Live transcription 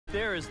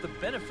there is the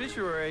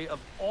beneficiary of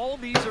all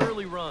these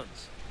early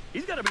runs.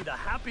 He's got to be the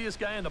happiest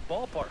guy in the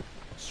ballpark.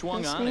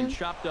 Swung on and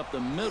chopped up the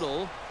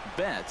middle.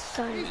 Betts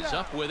is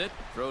up with it.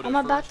 I'm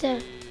about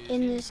to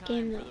end this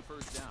game though.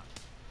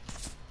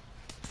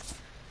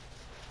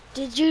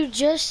 Did you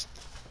just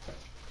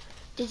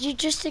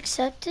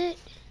accept it?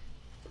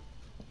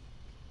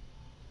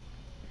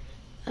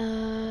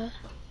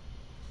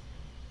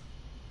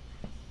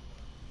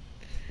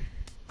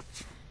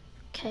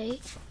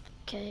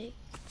 Okay.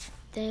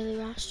 Daily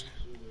roster.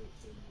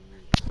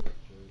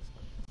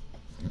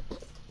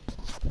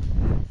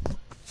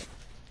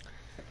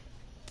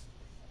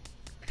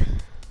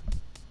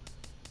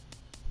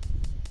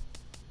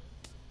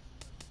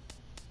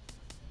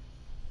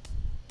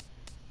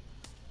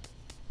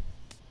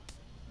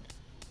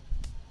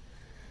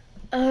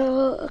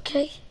 Oh,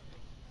 okay.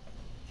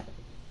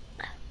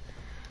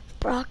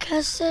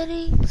 Broadcast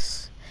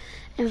settings.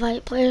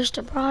 Invite players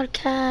to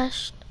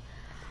broadcast.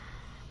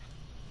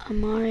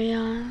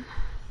 Amarion.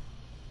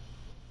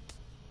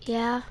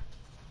 Yeah.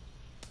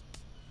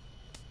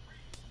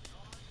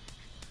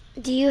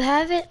 Do you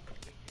have it?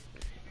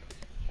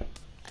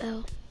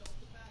 Oh.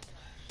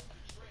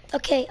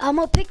 Okay, I'm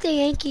gonna pick the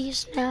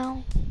Yankees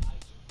now.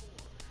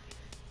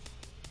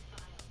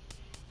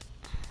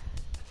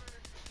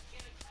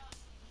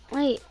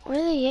 Wait, where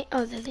are they?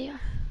 Oh, there they are.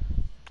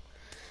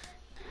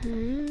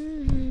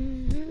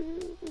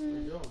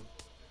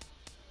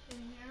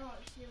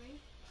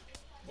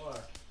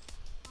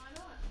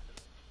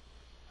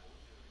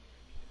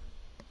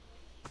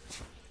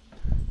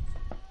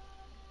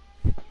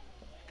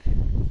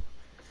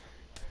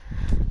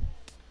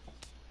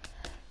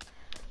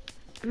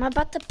 I'm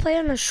about to play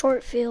on a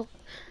short field.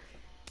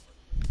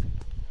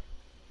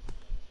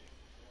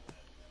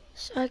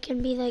 So I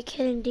can be like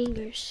hitting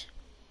dingers.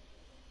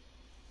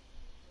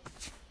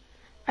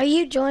 Are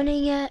you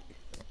joining yet?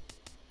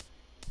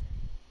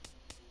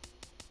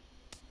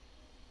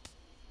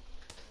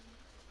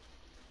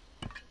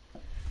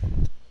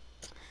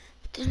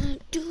 Gonna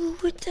do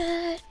with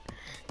that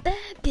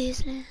bad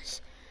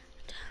business.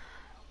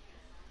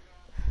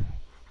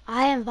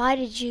 I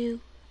invited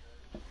you.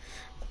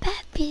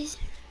 Bad business.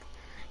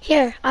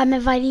 Here, I'm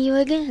inviting you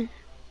again.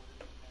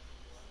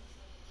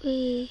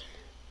 We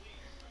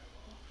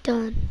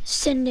done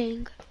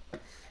sending.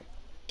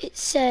 It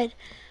said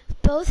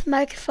both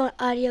microphone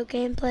audio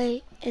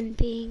gameplay and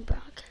being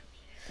broadcast.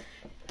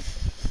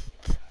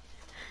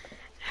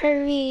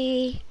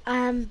 Hurry,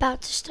 I'm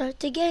about to start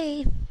the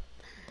game.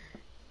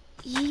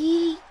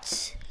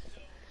 Yeet.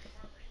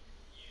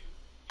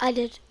 I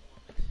did.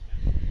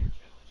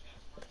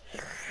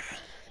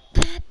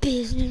 Bad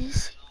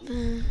business.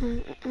 Bad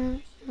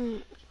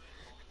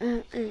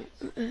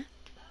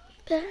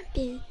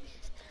business.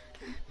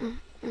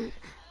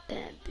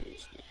 Bad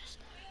business.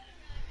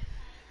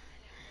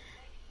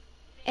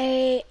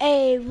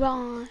 Hey,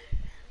 Ron.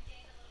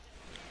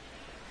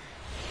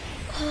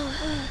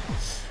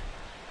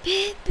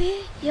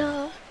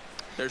 Yeah.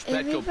 There's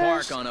Petco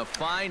Park on a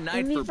fine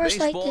night for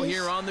baseball like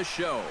here on the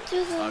show.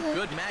 A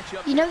good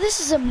matchup. You know this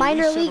is a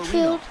minor league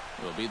field.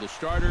 Will be the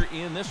starter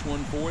in this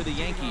one for the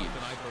Yankees.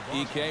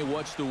 EK,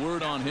 what's the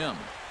word on him?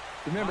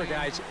 Remember,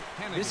 guys,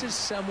 this is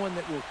someone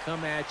that will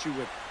come at you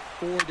with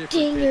 4 different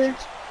Dinger.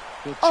 pitches.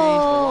 He'll change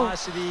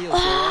velocity, he'll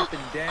go up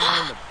and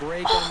down, the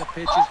break on the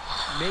pitches.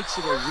 Makes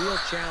it a real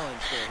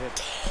challenge for a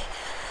hitter.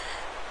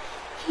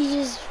 He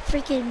just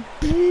freaking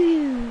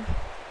boom.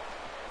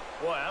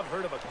 Boy, I've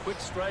heard of a quick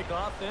strike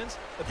offense,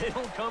 but they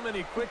don't come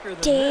any quicker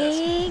than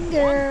Dinger.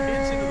 this. One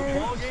pitch into the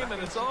ball game,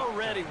 and it's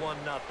already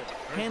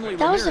 1-0.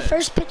 That was the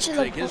first pitch of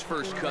the take his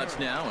first cuts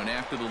now, and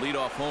after the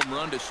leadoff home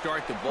run to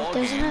start the ball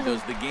game,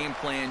 does the game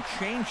plan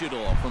change at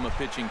all from a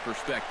pitching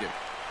perspective?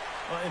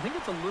 Well, I think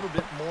it's a little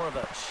bit more of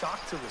a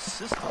shock to the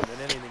system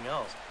than anything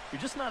else.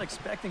 You're just not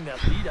expecting that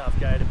leadoff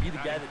guy to be the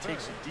guy that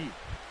takes it deep.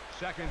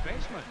 Second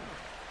baseman.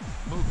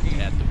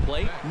 At the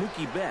plate,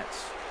 Mookie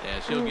Betts,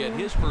 as he'll get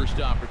his first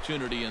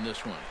opportunity in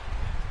this one.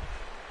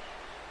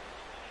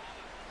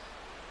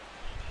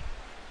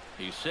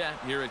 He's set.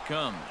 Here it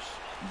comes.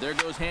 There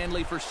goes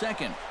Hanley for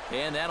second,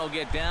 and that'll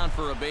get down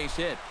for a base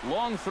hit.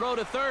 Long throw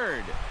to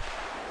third.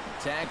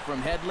 Tag from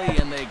Headley,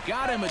 and they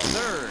got him at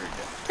third.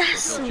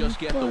 That's They'll just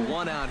get the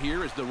one out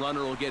here as the runner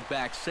will get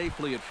back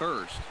safely at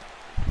first.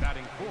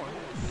 Batting fourth.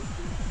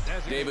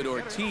 David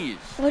Ortiz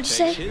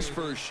takes his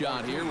first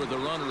shot here with the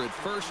runner at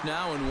first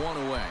now and 1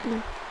 away.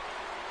 No.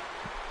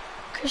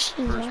 First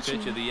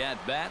pitch of the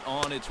at-bat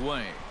on its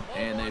way.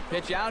 And they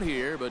pitch out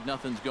here, but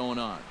nothing's going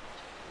on.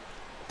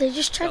 They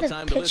just try to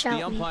time pitch to list out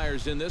the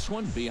umpires in this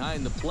one.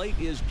 Behind the plate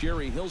is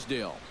Jerry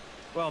Hillsdale.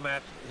 Well,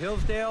 Matt,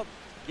 Hillsdale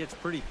gets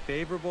pretty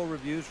favorable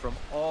reviews from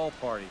all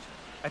parties.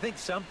 I think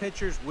some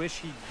pitchers wish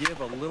he'd give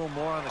a little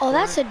more on the corner.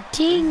 That's a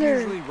dinger.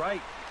 He's usually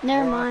right.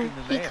 Never mind.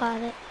 He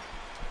caught it.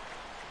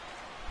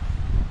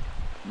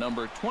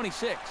 Number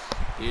 26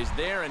 is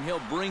there, and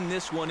he'll bring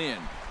this one in.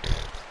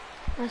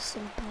 That's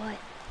some butt.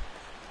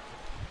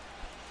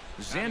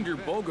 Xander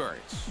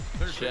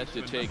Bogaerts set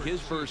to take his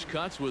first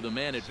cuts with a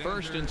man at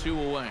first and 2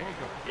 away.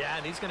 Yeah,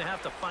 and he's going to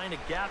have to find a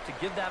gap to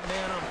give that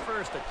man on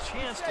first a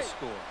chance to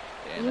score.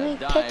 And You a ain't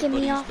dive, picking but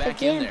me he's off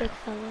back in again, there. big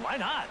fella. Why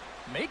not?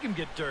 Make him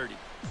get dirty.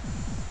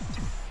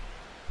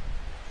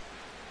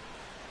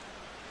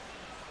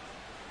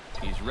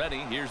 He's ready.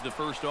 Here's the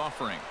first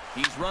offering.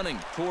 He's running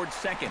towards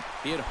second.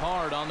 Hit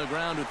hard on the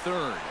ground to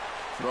third.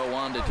 Throw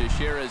on to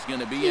Teixeira is going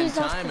to be in He's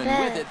off time, the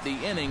and with bat. it,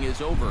 the inning is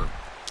over.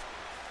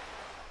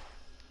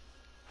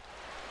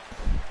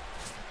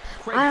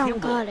 Craig I don't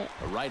Kimbrell, got it.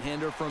 a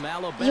right-hander from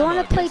Alabama. You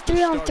wanna play gets the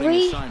 3-on-3? starting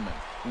assignment.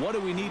 What do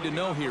we need to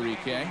know here,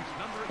 EK?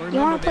 You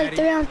want to play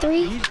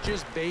 3-on-3? He's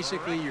just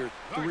basically your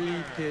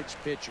 3-pitch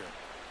pitcher.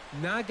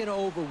 Not going to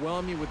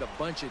overwhelm you with a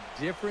bunch of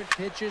different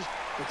pitches,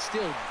 but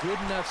still good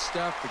enough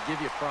stuff to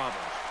give you problems.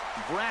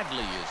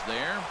 Bradley is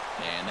there,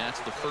 and that's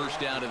the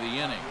first out of the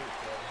inning.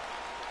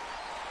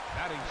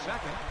 Batting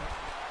second.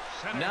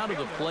 Center Now to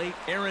the fielder, plate,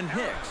 Aaron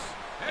Hicks,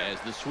 as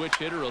the switch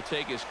hitter will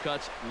take his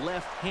cuts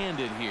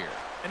left-handed here.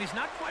 And he's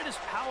not quite as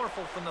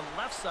powerful from the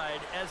left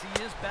side as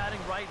he is batting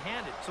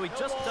right-handed. So he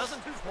just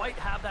doesn't quite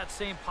have that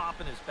same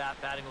pop in his bat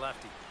batting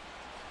lefty.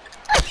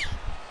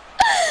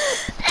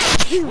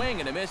 Swing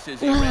and a miss as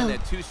he ran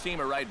that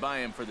two-seamer right by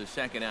him for the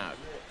second out.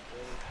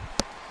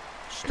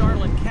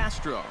 Starlin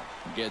Castro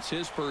gets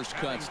his first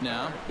cuts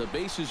now. The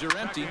bases are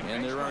empty,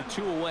 and there are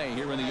 2 away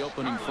here in the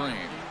opening frame.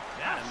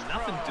 Yeah,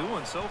 nothing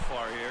doing so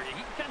far here.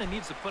 He kind of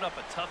needs to put up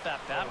a tough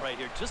at-bat right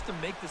here just to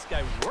make this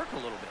guy work a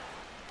little bit.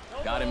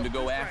 Got him to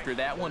go after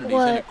that one, and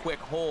he's in a quick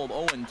hold,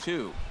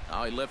 0-2.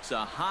 Now he lifts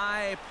a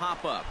high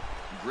pop-up,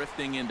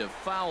 drifting into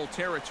foul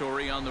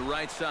territory on the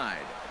right side.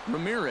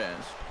 Ramirez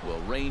will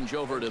range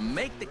over to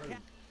make the catch.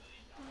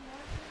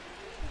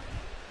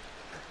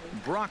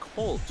 Brock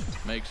Holt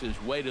makes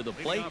his way to the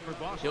plate.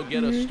 He'll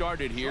get us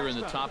started here in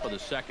the top of the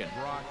second.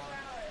 Brock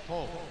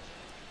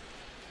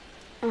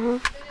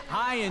Holt.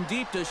 High and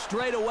deep to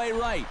straightaway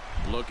right.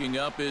 Looking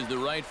up is the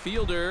right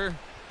fielder.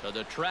 To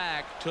the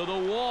track, to the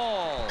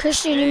wall.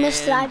 Christian, you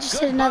missed it. I just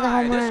hit another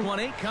Goodbye. home This run. one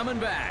ain't coming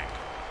back.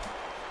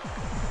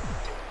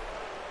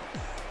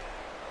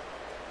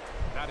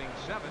 Batting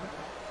seventh.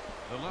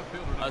 The left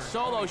fielder. A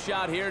solo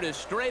shot here to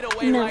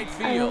straightaway No, right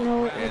I don't field.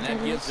 know what And that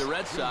that gives is. the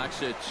Red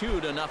Sox a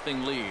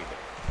 2-0 lead.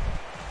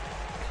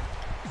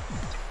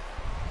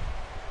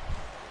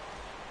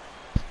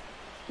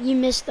 You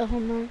missed the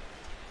home run.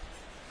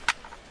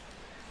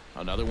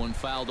 Another one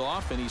fouled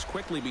off, and he's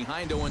quickly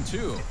behind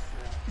 0-2.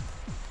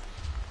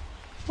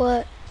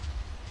 What?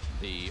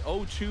 The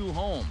 0-2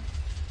 home.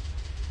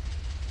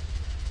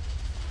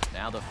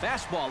 Now the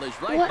fastball is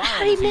right What? by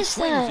How'd him he as he miss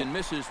swings that? and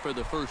misses for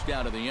the first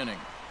out of the inning.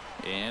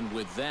 And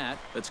with that,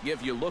 let's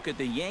give you a look at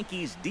the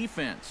Yankees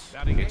defense.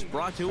 It's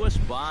brought to us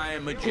by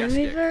In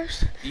Majestic.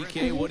 reverse.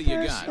 EK, In what do you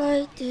reverse got?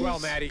 Like this. Well,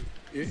 Matty,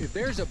 if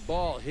there's a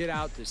ball hit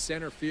out to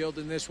center field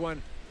in this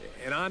one,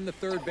 and I'm the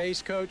third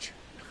base coach,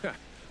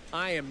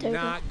 I am There we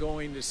not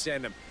going to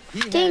send him. He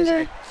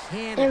Stinger. has a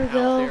cannon There we out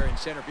go. there in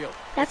center field.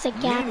 That's a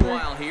gapper.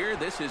 Meanwhile here,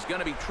 this is going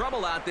to be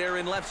trouble out there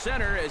in left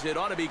center, as it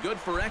ought to be good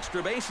for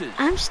extra bases.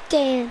 I'm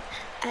staying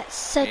at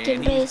second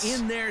And base. he's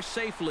in there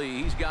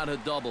safely. He's got a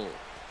double.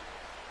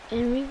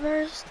 In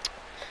reverse.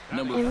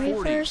 Number In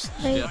 40 reverse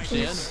like steps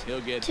this. in.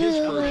 He'll get To his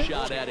the first left.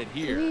 shot at it In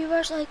here.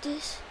 reverse like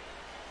this.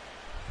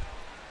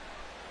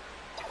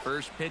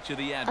 First pitch of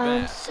the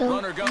at-bat. So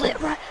Runner goes lit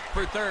right.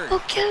 for third.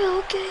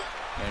 Okay.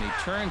 And he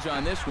turns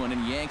on this one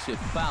and yanks it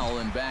foul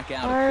and back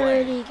out of I play.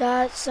 already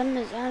got some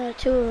designer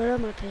too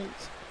around my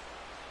pins.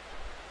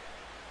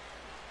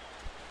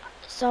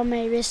 Saw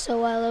my wrist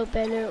so I look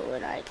better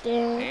when I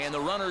dance. And the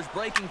runner's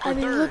breaking for I've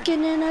been third.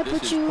 looking and I This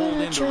put is you pulled in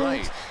a into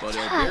right, trance. but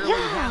he'll Yeah, barely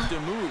yeah. have to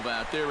move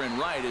out there in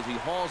right as he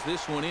hauls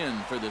this one in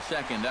for the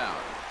second out.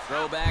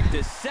 Throw back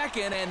to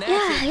second, and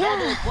that's a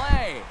double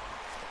play.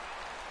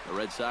 The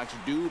Red Sox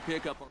do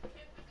pick up.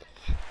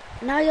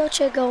 Now your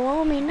chick go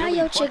on me. Now Billy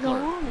your chick go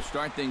Butler on me. will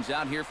start things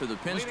out here for the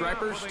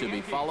Pinstripers, to be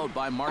followed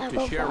by Mark I go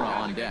Teixeira for it.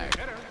 on deck.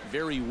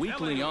 Very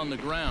weakly on the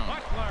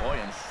ground. Boy,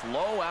 and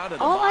slow out of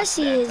the All I box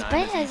see that is time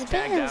as he's bands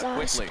tagged out on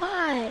quickly.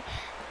 spot.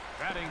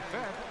 Batting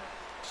fifth.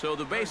 So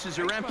the bases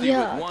are empty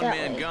Yeah, with one that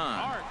man way.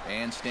 gone.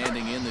 And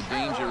standing in the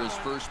danger is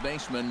first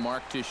baseman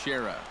Mark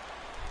Teixeira.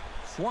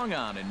 Swung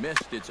on and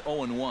missed. It's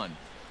 0-1.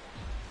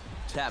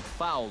 Tap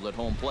fouled at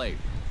home plate.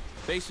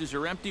 Bases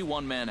are empty,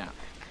 one man out.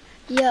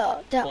 Yeah,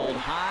 that Pulled way.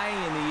 high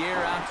in the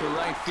air out to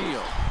right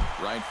field.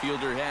 Right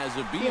fielder has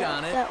a beat Yeah,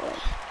 on it. that way.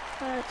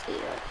 That's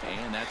it, okay.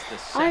 And that's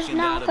the I second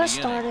now out of got the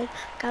inning. started.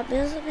 Got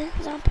bills and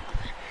bins on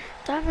popping.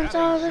 Diamonds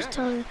all this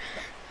time.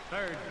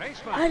 Third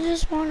baseman. I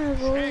just wanna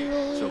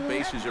roll. So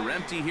bases are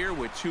empty here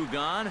with two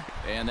gone.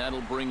 And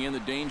that'll bring in the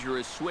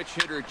dangerous switch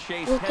hitter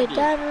Chase Look at Headley.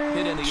 that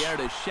Hit in the range. air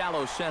to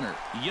shallow center.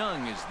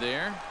 Young is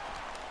there.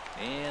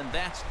 And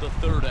that's the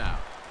third out.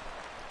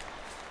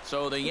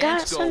 So the Got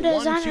Yanks some go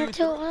designer 1-2.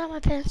 too on my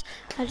pants.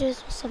 I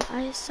just some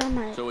ice on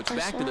my. So it's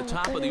back to the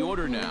top of the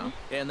order now.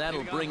 And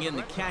that'll bring in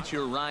the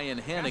catcher Ryan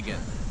Hannigan.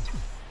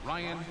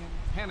 Ryan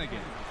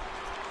Hannigan.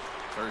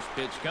 First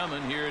pitch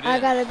coming. Here it is.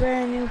 I got a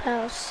brand new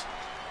house.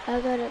 I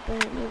got a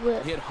brand new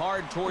whip. Hit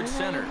hard towards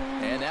center,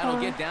 and that'll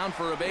get down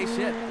for a base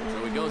hit.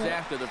 So he goes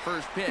after the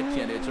first pitch,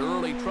 and it's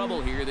early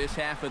trouble here this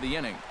half of the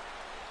inning.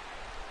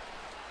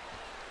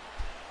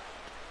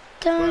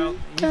 Well,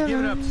 he's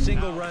given up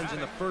single runs in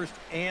the first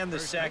and the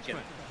second.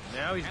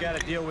 Now he's got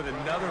to deal with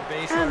another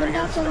base runner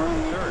here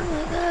starting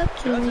third.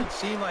 Doesn't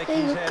seem like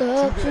he's had too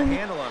good a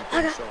handle on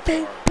things so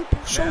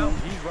far. Now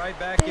he's right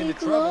back into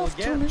trouble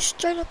again.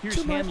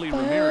 Here's Hanley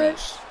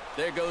Ramirez.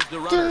 There goes the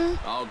runner.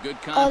 Oh, good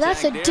contact. Oh,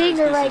 that's a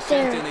dinger right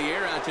there. In the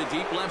air out to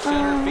deep left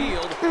center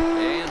field.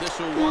 And this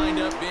will wind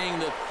up being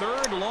the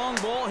third long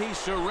ball he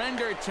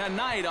surrendered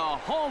tonight. A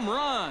home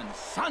run.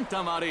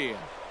 Santa Maria.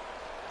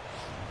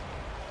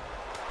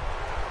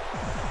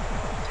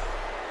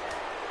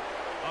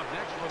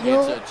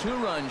 It's a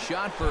two-run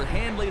shot for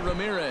Hanley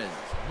Ramirez.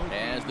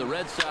 As the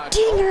Red Sox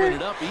open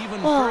it up even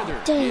further.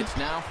 Dang. It's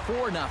now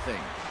 4-0.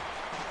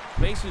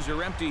 Bases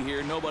are empty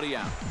here. Nobody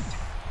out.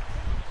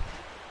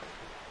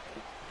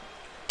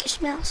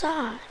 Kiss me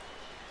outside.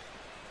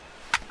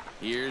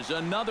 Here's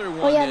another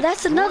one. Oh yeah,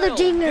 that's another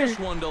dinger. This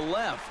one to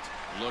left.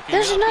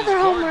 There's another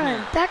home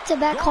run.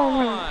 Back-to-back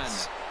home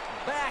runs.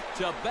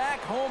 Back-to-back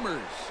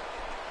homers.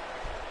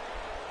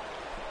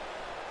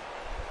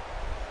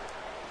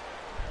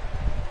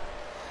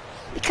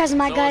 Because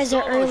my guys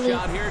are early.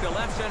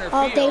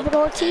 Oh, David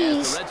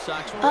Ortiz. Big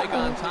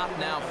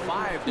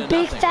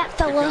fat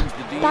fella.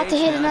 About to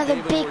hit another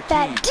big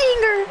fat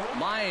dinger.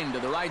 Line to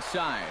the right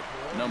side.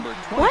 Number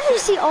 20. Why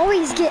does he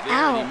always get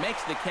out? He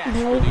makes the catch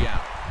for the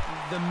out.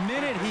 The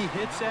minute he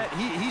hits that,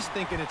 he's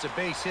thinking it's a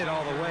base hit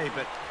all the way,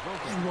 but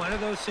it's one of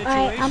those situations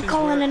All right, I'm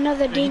calling where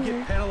another you dinger.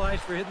 get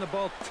penalized for hitting the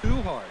ball too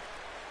hard.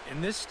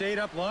 And this stayed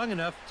up long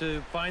enough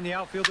to find the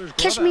outfielder's glove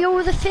Catch me out.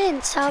 over the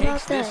fence. How about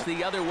Takes this that?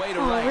 the other way to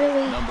Oh, right.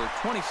 really? Number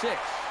 26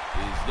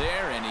 is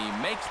there, and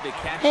he makes the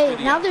catch. Hey, to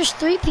the now out. there's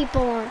 3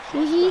 people on.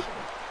 Hee.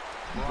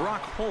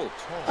 Brock Holt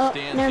Oh,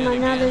 stands never in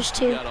mind, now again. there's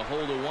 2. He got a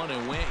hold of one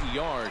and went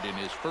yard in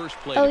his first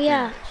plate Oh, appearance.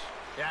 yeah.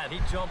 Yeah, and he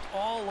jumped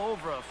all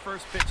over a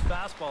first pitch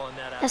fastball in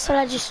that. That's what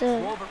I just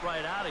said. Drove it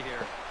right out of here.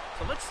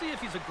 So let's see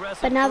if he's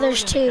aggressive. But now early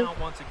there's in the 2. count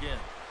once again.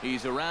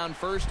 He's around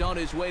first on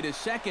his way to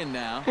second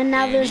now. And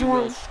now there's he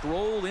 1. will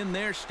stroll in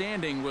there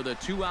standing with a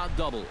 2-out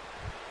double.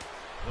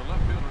 The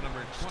left fielder, number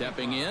 20.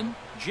 Stepping in,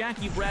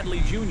 Jackie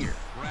Bradley Jr.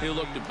 He'll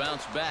look to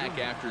bounce back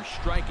after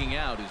striking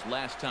out his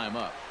last time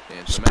up.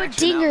 And some Put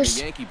action out in dingers.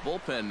 the Yankee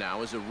bullpen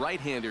now as a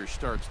right-hander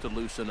starts to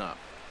loosen up.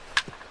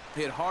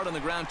 Hit hard on the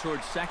ground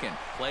towards second.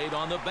 Played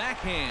on the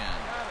backhand.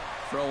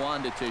 Throw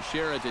on to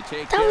Teixeira to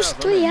take That care was of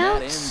him, 3 and that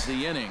outs. ends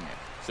the inning.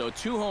 So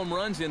 2 home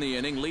runs in the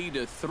inning lead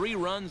to 3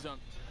 runs on.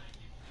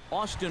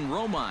 Austin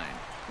Romine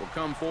will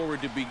come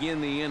forward to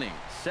begin the inning.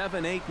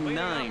 7, 8, and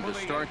 9 to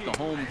start the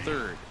home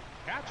third.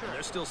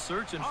 They're still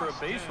searching for a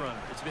base runner.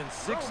 It's been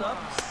 6 up,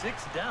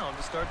 6 down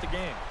to start the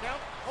game.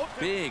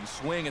 Big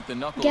swing at the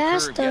knuckle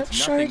Gassed curve.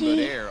 Gets up, nothing but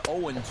shorty. air.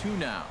 0-2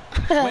 now.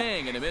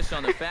 Swing and a miss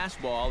on the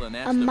fastball, and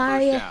that's the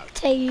Amaya first out.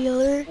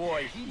 Taylor.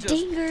 Boy, he just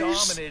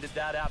Dingers. dominated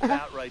that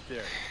at-bat right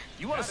there.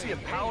 You want to see a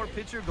power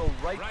pitcher go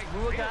right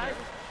through a guy?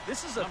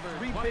 This is a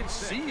 3-pitch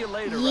see you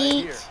later right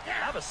here.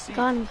 Have a seat.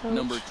 Got him, coach.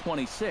 Number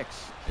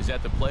 26 is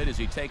at the plate as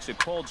he takes a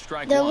cold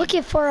strike. They're 1.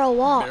 looking for a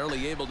walk.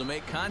 Barely able to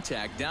make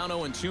contact. Down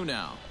 0-2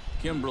 now.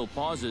 Kimbrel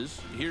pauses.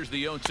 Here's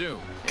the 0-2.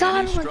 God,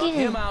 And he look struck at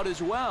him. him out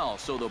as well.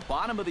 So the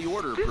bottom of the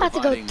order I'm about to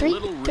go providing three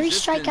little strikeouts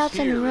resistance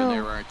in a here, row. and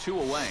there are 2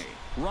 away.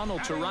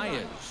 Ronald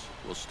Torreyes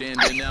will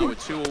stand in now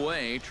with 2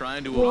 away,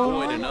 trying to One.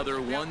 avoid another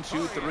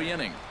 1-2-3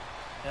 inning.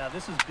 Yeah,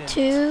 this has been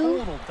 2.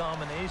 total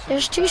domination.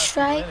 There's the 2 past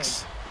few innings.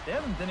 strikes. They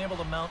haven't been able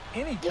to mount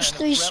any There's kind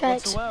 3 of threat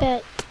strikes. whatsoever.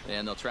 Bet.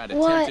 And they'll try to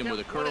What? tempt him with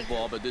a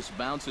curveball, but this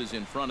bounces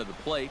in front of the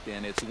plate,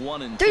 and it's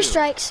 1-2. 3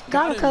 strikes.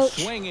 Got him,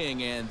 coach.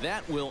 Swinging, and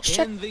that will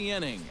Shut- end the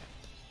inning.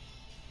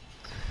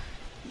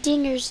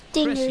 Dingers.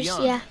 Chris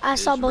Young Yeah, I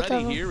saw is both ready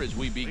of them. here as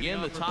we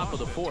begin the top of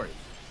the 4th.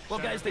 Well,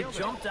 guys, they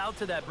jumped out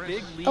to that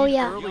big lead Oh,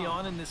 yeah. early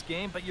on in this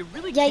game, but you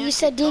really Yeah, can't you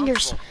said get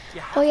dingers. comfortable. You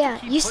have Oh to yeah,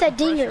 keep you said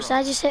putting pressure dingers. on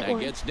I just hit That one.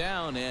 gets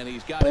down, and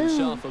he's got Boom.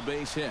 himself a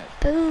base hit.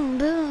 Boom,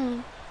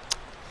 boom.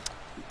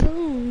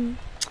 Boom.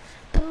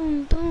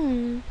 Boom,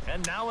 boom.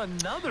 And now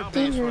another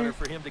base Dinger. runner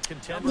for him to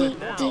contend Ding- with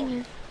now.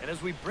 dinger. And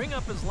as we bring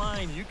up his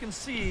line, you can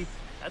see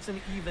that's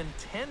an even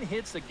 10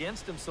 hits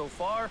against him so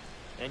far.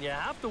 And you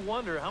have to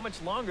wonder how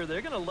much longer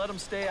they're going to let him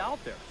stay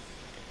out there.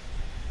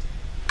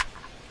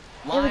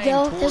 There we Line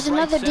go. toward There's right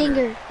another center.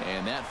 dinger.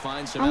 And that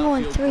finds some I'm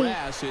going outfield 3.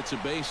 grass. It's a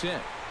base hit.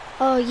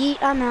 Oh, yeet,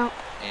 I'm out.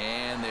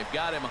 And they've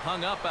got him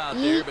hung up out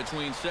Yeet. there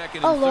between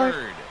second Oh, and Lord.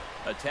 third.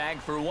 A tag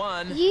for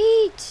 1.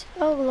 Yeet.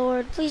 Oh,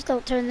 Lord. Please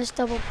don't turn this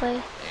double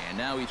play. And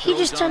now he He throws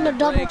just on turned the a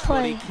double brakes,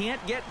 but he play.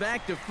 can't get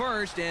back to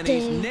first, and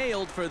Dang. he's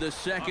nailed for the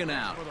second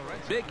out.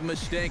 Big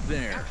mistake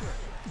there.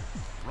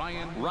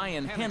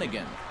 Ryan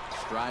Hennigan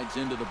strides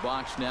into the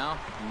box now.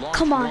 Launched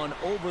Come on. one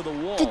over the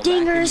wall. The back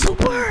dinger in is the a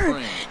opening word. frame.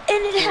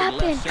 And it Toward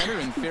happened. left center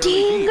and fairly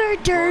Dinger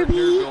deep. derby.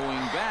 Gardner going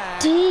back.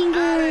 Outta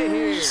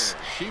here. Dingers.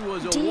 She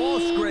was a wall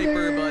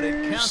scraper, but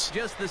it counts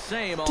just the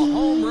same. A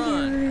home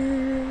run.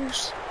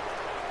 Dingers.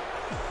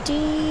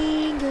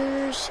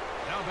 Dingers.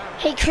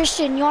 Hey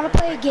Christian, you want to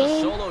play a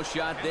game? Solo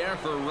shot there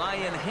for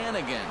Ryan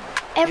Hannigan.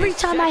 Every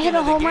time I hit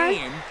a home run,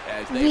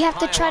 we have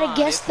to try to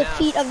guess the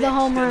feet of the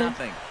home run.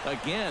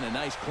 Again, a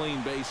nice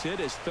clean base hit,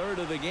 his third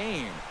of the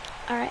game.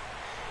 All right.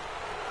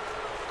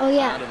 Oh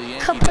yeah,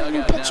 come put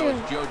me pitcher.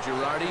 Joe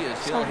Girardi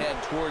as he'll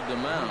head toward the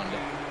mound.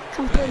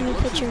 Come put me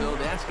Looks pitcher. as though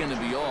that's going to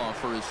be all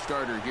for his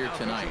starter here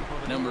tonight.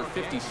 Number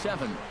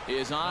 57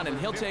 is on, and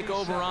he'll take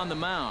over on the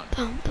mound.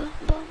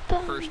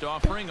 First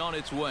offering on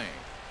its way.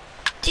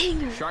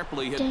 Dinger.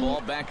 Sharply hit ball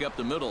back up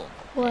the middle.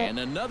 What? And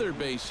another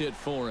base hit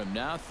for him.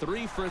 Now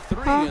 3 for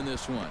 3 in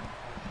this one.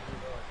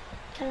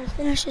 Can I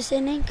finish this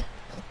inning?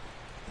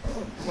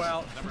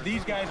 Well,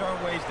 these guys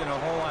aren't wasting a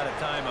whole lot of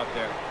time up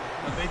there.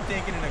 They've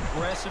taken an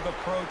aggressive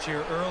approach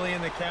here early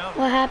in the count.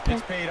 What happened?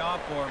 It's paid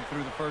off for them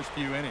through the first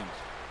few innings.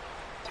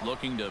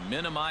 Looking to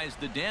minimize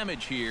the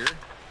damage here.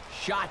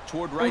 Shot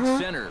toward right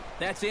center.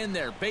 That's in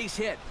there. Base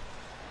hit.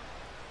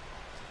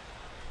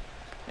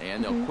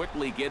 And they'll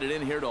quickly get it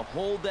in here to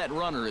hold that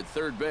runner at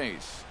third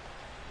base.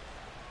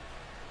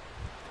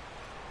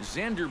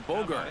 Xander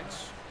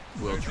Bogaerts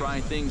will try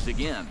things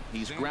again.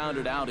 He's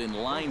grounded out and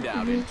lined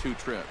out in 2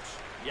 trips.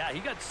 Yeah, he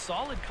got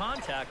solid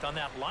contact on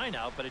that line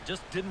out, but it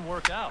just didn't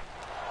work out.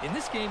 In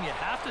this game, you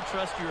have to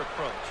trust your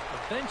approach.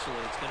 Eventually,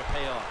 it's going to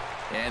pay off.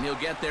 And he'll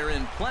get there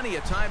in plenty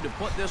of time to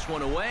put this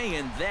one away,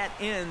 and that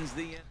ends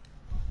the end.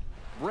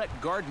 Brett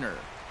Gardner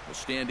will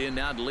stand in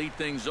now to lead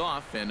things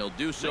off, and he'll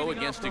do so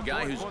against a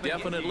guy who's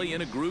definitely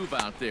in a groove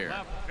out there.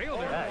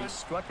 Yeah, he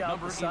struck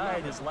out the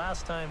side his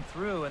last time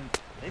through, and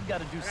they've got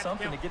to do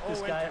something to get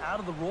this guy out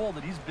of the role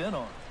that he's been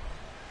on.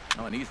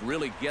 Oh, and he's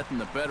really getting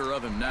the better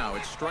of him now.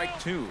 It's strike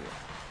 2.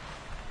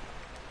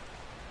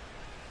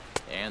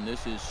 And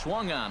this is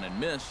swung on and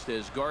missed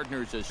as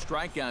Gardner's a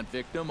strikeout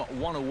victim,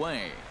 1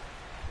 away.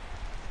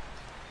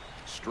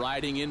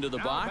 Striding into the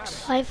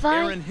box,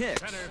 Aaron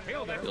Hicks.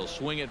 He'll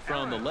swing it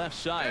from the left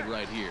side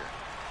right here.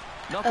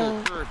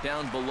 Knuckle curve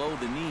down below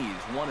the knees,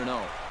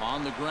 1-0.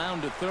 On the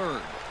ground to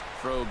third.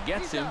 Throw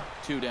gets him,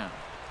 2 down.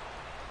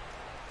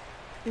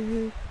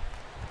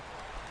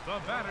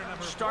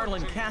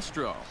 Starlin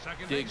Castro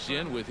digs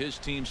in with his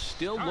team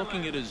still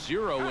looking at a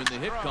 0 in the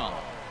hit column.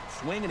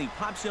 Swing and he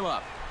pops him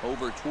up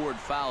over toward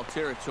foul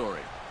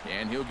territory.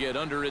 And he'll get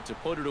under it to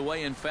put it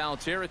away in foul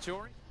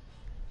territory.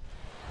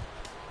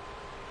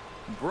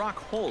 Brock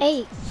Holt.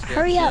 Hey,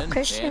 hurry up,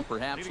 Christian. And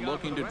perhaps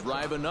looking to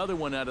drive another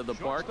one out of the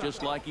park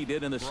just like he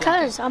did in the second.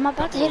 Cuz I'm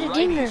about to hit a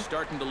dinger.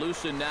 Starting to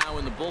loosen now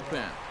in the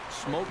bullpen.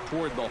 Smoke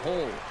toward the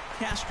hole.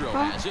 Castro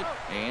has it.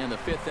 And the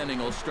 5th inning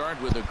will start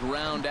with a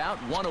ground out,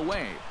 1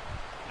 away.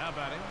 I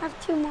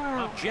have 2 more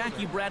out.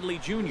 Jackie Bradley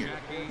Jr.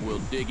 will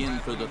dig in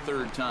for the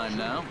 3rd time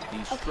now.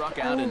 He struck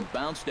out and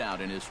bounced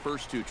out in his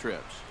first 2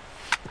 trips.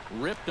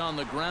 Ripped on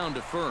the ground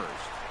to first.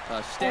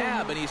 A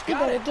stab, and he's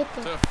got it to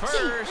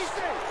first.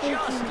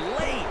 Just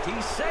late.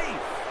 He's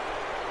safe.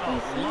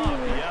 Oh, love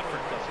the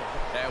effort,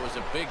 though. That was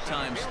a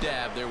big-time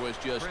stab. There was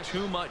just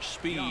too much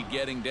speed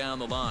getting down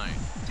the line.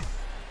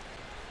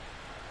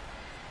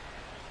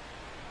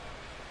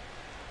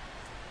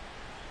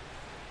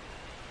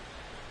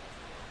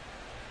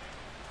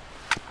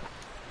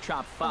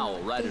 Chop foul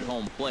right at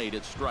home plate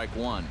at strike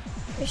 1.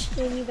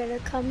 Christian, you better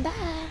come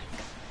back.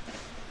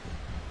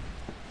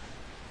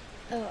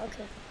 Oh,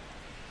 okay.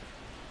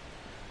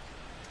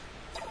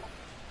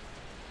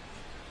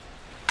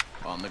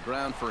 On the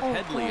ground for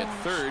Headley at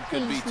third,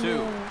 could be 2.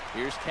 No.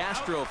 Here's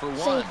Castro for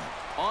 1.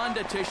 On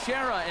to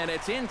Teixeira, and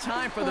it's in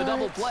time for the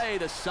double play.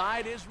 The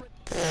side is...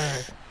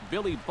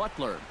 Billy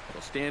Butler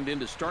will stand in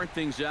to start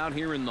things out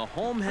here in the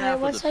home half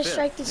of the 5th. Once I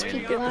strike this And you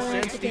get the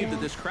sense, Steve,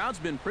 that this crowd's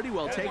been pretty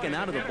well taken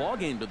out of the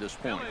ballgame to this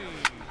point.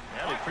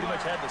 Yeah, they pretty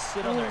much had to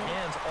sit on their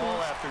hands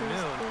all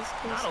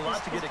afternoon. Not a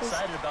lot to get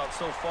excited about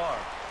so far.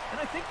 And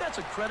I think that's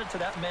a credit to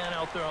that man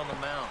out there on the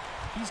mound.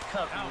 He's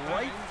cut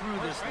right through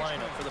this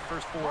lineup for the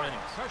first 4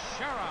 innings.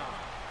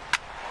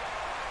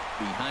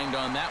 Behind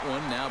on that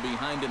one, now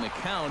behind in the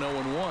count,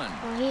 0-1.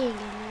 Oh, he ain't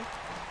getting it.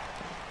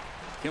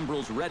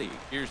 Kimbrel's ready.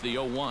 Here's the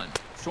 0-1.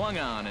 Swung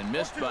on and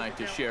missed by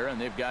Teixeira,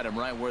 and they've got him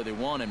right where they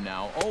want him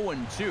now.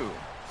 0-2.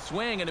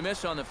 Swing and a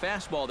miss on the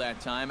fastball that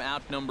time.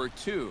 Out number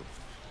 2.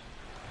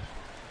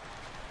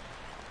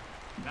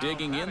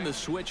 Digging in the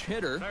switch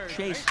hitter,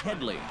 Chase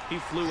Headley. He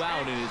flew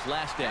out in his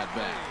last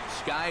at-bat.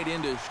 Skied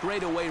into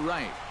straightaway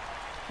right.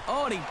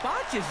 Oh, and he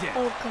botches it.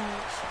 Oh,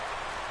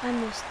 gosh. I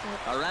missed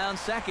it. Around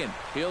second.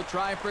 He'll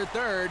try for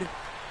third.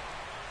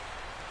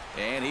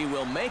 And he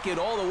will make it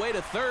all the way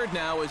to third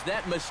now as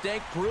that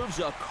mistake proves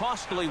a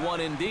costly one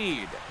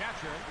indeed.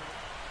 Catcher,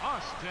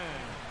 Austin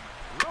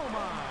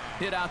Romine.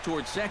 Hit out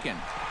towards second.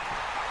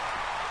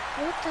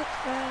 What the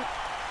crap?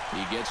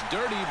 He gets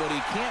dirty, but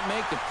he can't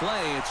make the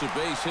play. It's a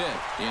base hit.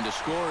 And to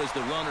score is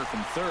the runner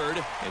from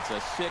third. It's a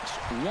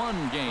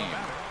 6-1 game.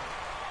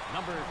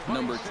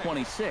 Number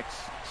 26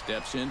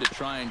 steps in to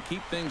try and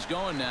keep things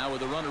going now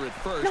with a runner at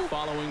first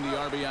following the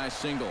RBI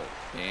single.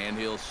 And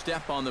he'll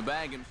step on the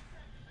bag. And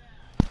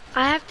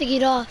I have to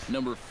get off.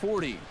 Number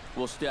 40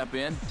 will step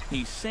in.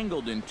 He's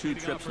singled in 2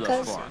 trips thus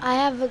Because far. I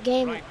have a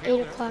game at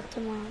 8 o'clock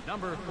tomorrow.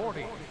 Number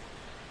 40.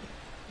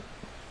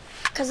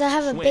 Because I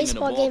have a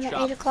baseball game at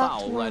 8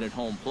 o'clock tomorrow. Right at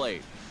home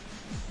plate.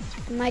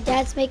 And my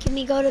dad's making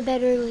me go to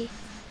bed early.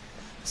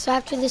 So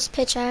after this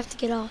pitch, I have to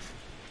get off.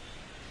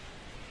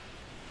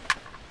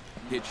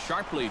 Hit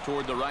sharply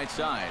toward the right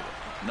side.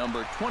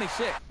 Number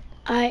 26.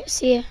 Alright,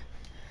 see ya.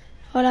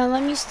 Hold on,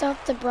 let me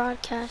stop the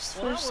broadcast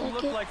for a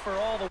second. Like for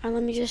all the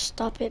Let me just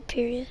stop it,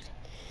 period.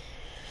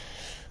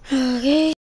 Okay.